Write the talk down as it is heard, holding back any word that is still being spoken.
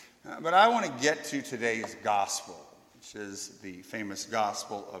But I want to get to today's gospel, which is the famous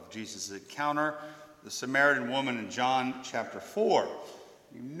gospel of Jesus' encounter, the Samaritan woman in John chapter 4.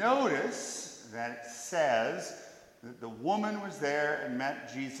 You notice that it says that the woman was there and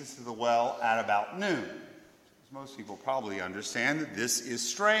met Jesus at the well at about noon. As most people probably understand that this is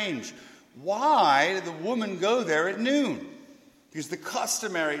strange. Why did the woman go there at noon? Because the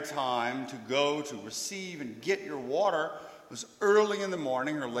customary time to go to receive and get your water was early in the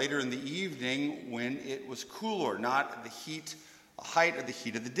morning or later in the evening when it was cooler, not at the height of the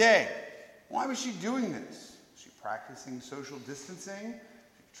heat of the day. Why was she doing this? Was she practicing social distancing? Was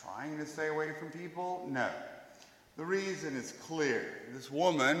she trying to stay away from people? No. The reason is clear. This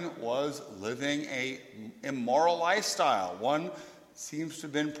woman was living an immoral lifestyle. One seems to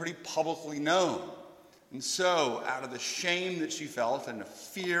have been pretty publicly known. And so, out of the shame that she felt and the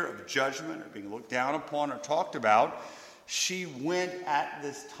fear of judgment or being looked down upon or talked about, she went at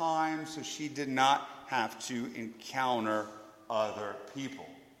this time so she did not have to encounter other people.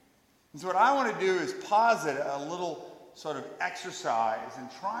 And so what I want to do is posit a little sort of exercise in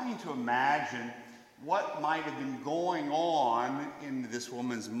trying to imagine what might have been going on in this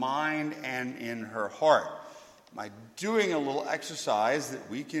woman's mind and in her heart. By doing a little exercise that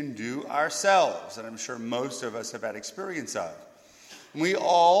we can do ourselves, and I'm sure most of us have had experience of. We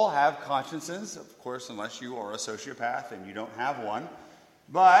all have consciences, of course, unless you are a sociopath and you don't have one.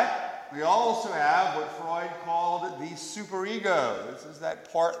 But we also have what Freud called the superego. This is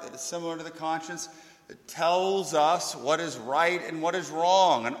that part that is similar to the conscience that tells us what is right and what is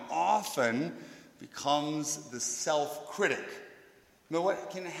wrong, and often becomes the self-critic. But what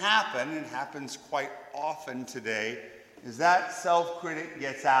can happen, and happens quite often today, is that self-critic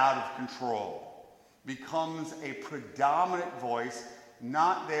gets out of control, becomes a predominant voice,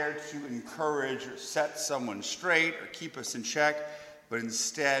 not there to encourage or set someone straight or keep us in check, but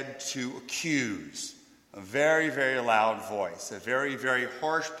instead to accuse. A very, very loud voice, a very, very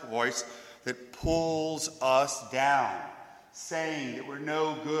harsh voice that pulls us down, saying that we're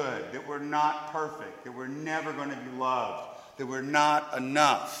no good, that we're not perfect, that we're never going to be loved, that we're not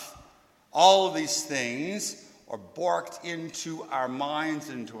enough. All of these things are barked into our minds,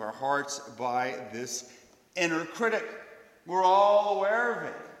 into our hearts by this inner critic. We're all aware of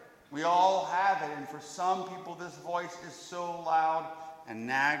it. We all have it. And for some people, this voice is so loud and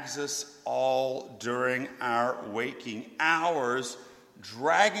nags us all during our waking hours,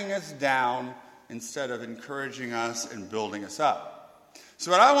 dragging us down instead of encouraging us and building us up.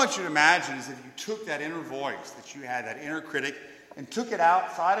 So what I want you to imagine is if you took that inner voice, that you had, that inner critic, and took it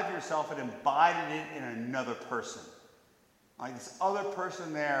outside of yourself and embodied it in another person. Like this other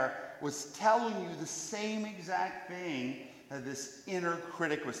person there was telling you the same exact thing that this inner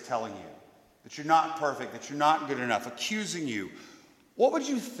critic was telling you. That you're not perfect, that you're not good enough, accusing you. What would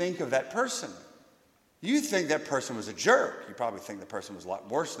you think of that person? You think that person was a jerk. You probably think the person was a lot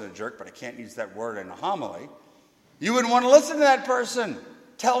worse than a jerk, but I can't use that word in a homily. You wouldn't want to listen to that person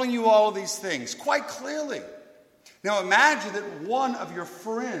telling you all of these things quite clearly. Now imagine that one of your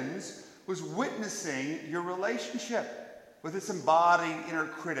friends was witnessing your relationship with this embodied inner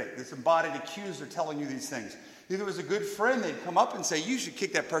critic, this embodied accuser telling you these things. If it was a good friend, they'd come up and say, you should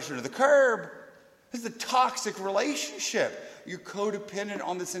kick that person to the curb. This is a toxic relationship. You're codependent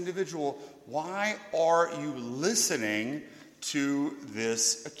on this individual. Why are you listening to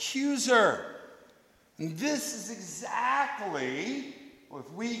this accuser? And this is exactly, well,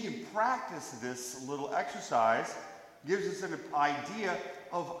 if we can practice this little exercise, gives us an idea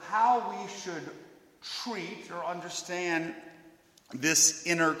of how we should treat or understand this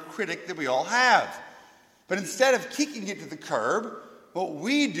inner critic that we all have. But instead of kicking it to the curb, what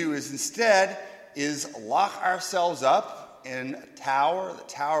we do is instead lock ourselves up in a tower, the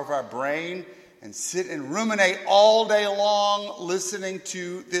tower of our brain, and sit and ruminate all day long listening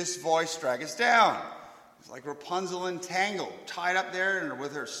to this voice drag us down. It's like Rapunzel entangled, tied up there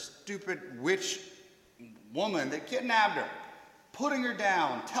with her stupid witch woman that kidnapped her, putting her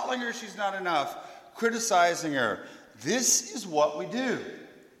down, telling her she's not enough, criticizing her. This is what we do,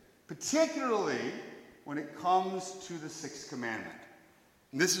 particularly when it comes to the sixth commandment.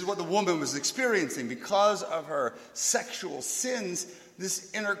 And this is what the woman was experiencing. Because of her sexual sins,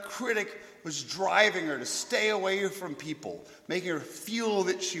 this inner critic was driving her to stay away from people, making her feel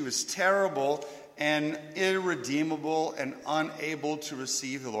that she was terrible and irredeemable and unable to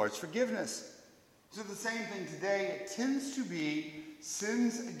receive the Lord's forgiveness. So the same thing today, it tends to be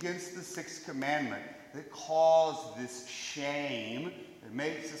sins against the sixth commandment that cause this shame, that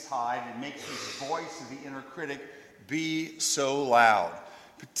makes us hide, and makes this voice of the inner critic be so loud.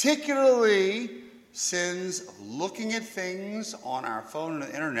 Particularly sins of looking at things on our phone and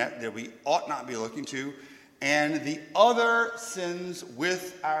the internet that we ought not be looking to, and the other sins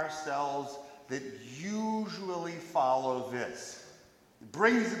with ourselves that usually follow this. It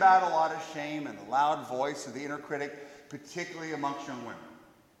brings about a lot of shame and the loud voice of the inner critic, particularly amongst young women.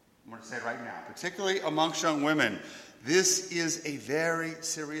 I'm going to say it right now, particularly amongst young women. This is a very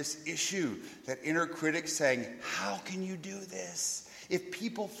serious issue. That inner critic saying, how can you do this? If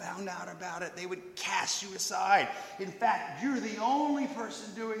people found out about it, they would cast you aside. In fact, you're the only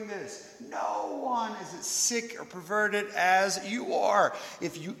person doing this. No one is as sick or perverted as you are.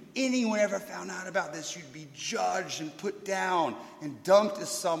 If anyone ever found out about this, you'd be judged and put down and dumped as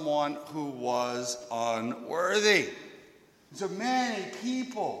someone who was unworthy. And so many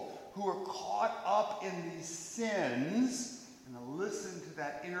people who are caught up in these sins and listen to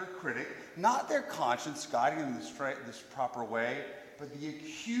that inner critic, not their conscience guiding them this proper way, but the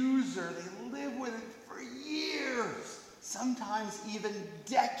accuser, they live with it for years, sometimes even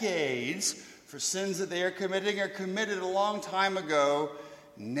decades, for sins that they are committing or committed a long time ago,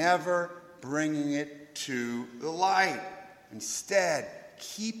 never bringing it to the light. Instead,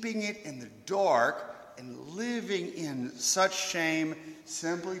 keeping it in the dark and living in such shame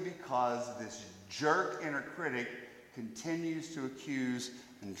simply because this jerk inner critic continues to accuse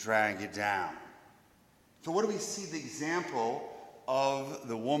and drag you down. So what do we see the example of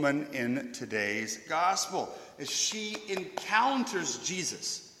the woman in today's gospel as she encounters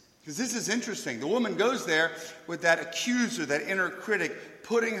Jesus? Because this is interesting. The woman goes there with that accuser, that inner critic,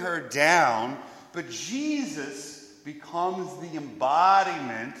 putting her down, but Jesus becomes the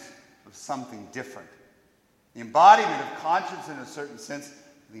embodiment of something different. The embodiment of conscience in a certain sense,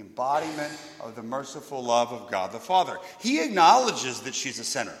 the embodiment of the merciful love of God the Father. He acknowledges that she's a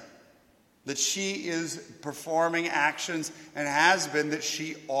sinner, that she is performing actions and has been that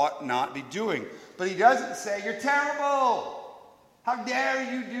she ought not be doing. But he doesn't say, you're terrible. How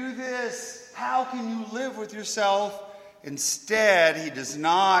dare you do this? How can you live with yourself? Instead, he does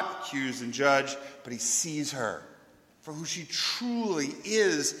not accuse and judge, but he sees her for who she truly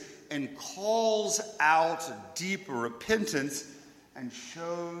is and calls out deeper repentance and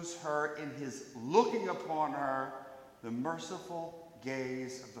shows her in his looking upon her the merciful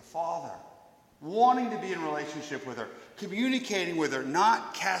gaze of the Father, wanting to be in relationship with her, communicating with her,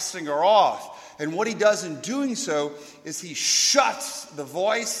 not casting her off. And what he does in doing so is he shuts the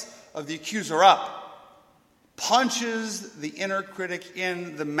voice of the accuser up, punches the inner critic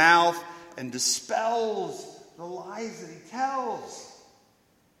in the mouth, and dispels the lies that he tells.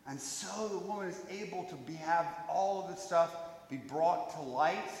 And so the woman is able to have all of this stuff be brought to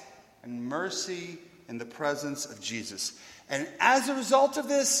light and mercy in the presence of Jesus. And as a result of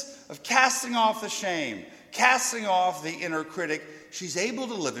this, of casting off the shame, casting off the inner critic, she's able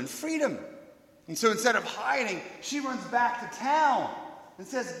to live in freedom. And so instead of hiding, she runs back to town and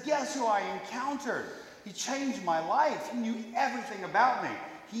says, guess who I encountered? He changed my life. He knew everything about me.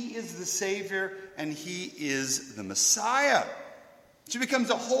 He is the Savior and he is the Messiah. She becomes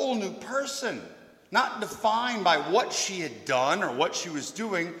a whole new person, not defined by what she had done or what she was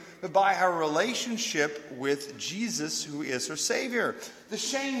doing, but by her relationship with Jesus, who is her Savior. The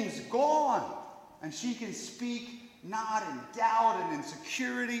shame's gone, and she can speak not in doubt and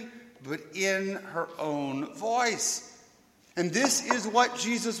insecurity, but in her own voice. And this is what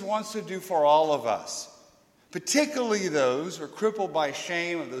Jesus wants to do for all of us, particularly those who are crippled by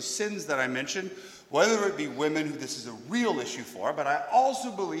shame of those sins that I mentioned, whether it be women who this is a real issue for, but I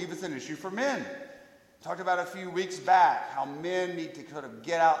also believe it's an issue for men. Talked about a few weeks back how men need to kind of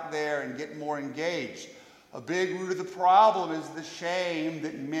get out there and get more engaged. A big root of the problem is the shame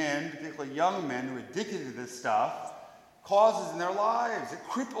that men, particularly young men who are addicted to this stuff, causes in their lives. It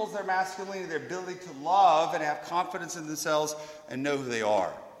cripples their masculinity, their ability to love and have confidence in themselves and know who they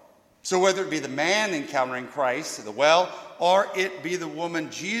are. So whether it be the man encountering Christ at the well, or it be the woman,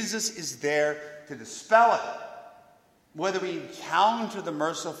 Jesus is there to dispel it. Whether we encounter the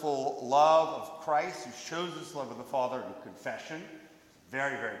merciful love of Christ, who shows us love of the Father in confession,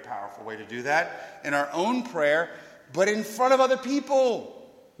 very, very powerful way to do that, in our own prayer, but in front of other people.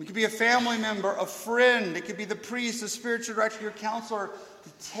 It could be a family member, a friend, it could be the priest, the spiritual director, your counselor,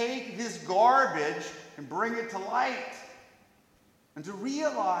 to take this garbage and bring it to light. And to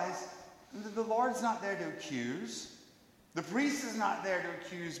realize that the Lord's not there to accuse, the priest is not there to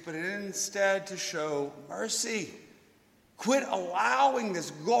accuse, but instead to show mercy. Quit allowing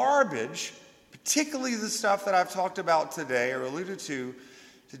this garbage, particularly the stuff that I've talked about today or alluded to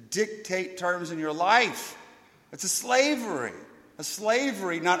dictate terms in your life. It's a slavery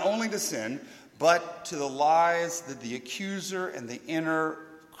not only to sin, but to the lies that the accuser and the inner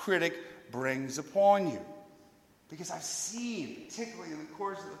critic brings upon you. Because I've seen, particularly in the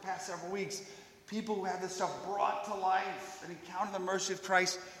course of the past several weeks, people who have this stuff brought to life and encounter the mercy of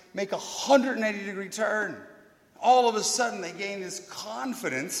Christ make a 180-degree turn. All of a sudden, they gain this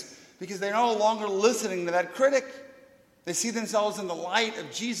confidence because they're no longer listening to that critic. They see themselves in the light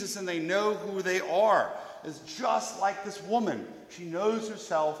of Jesus, and they know who they are. It's just like this woman. She knows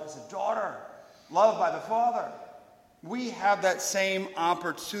herself as a daughter, loved by the Father. We have that same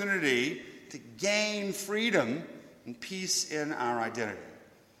opportunity to gain freedom and peace in our identity.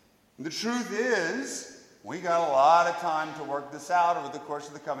 And the truth is, we got a lot of time to work this out over the course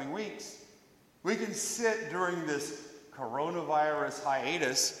of the coming weeks. We can sit during this coronavirus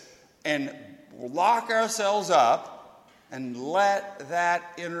hiatus and lock ourselves up and let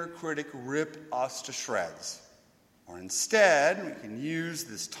that inner critic rip us to shreds. Or instead, we can use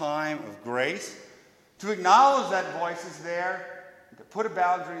this time of grace to acknowledge that voice is there, and to put a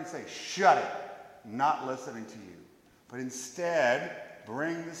boundary and say, shut it, I'm not listening to you. But instead,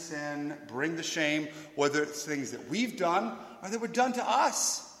 bring the sin, bring the shame, whether it's things that we've done or that were done to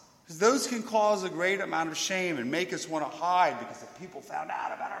us. Because those can cause a great amount of shame and make us want to hide, because if people found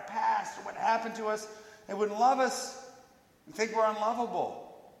out about our past or what happened to us, they wouldn't love us and think we're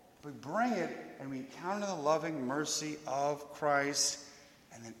unlovable. We bring it and we encounter the loving mercy of Christ,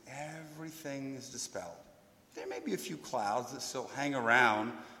 and then everything is dispelled. There may be a few clouds that still hang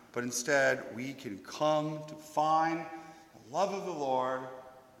around, but instead we can come to find the love of the Lord and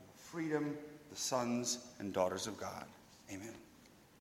the freedom of the sons and daughters of God. Amen.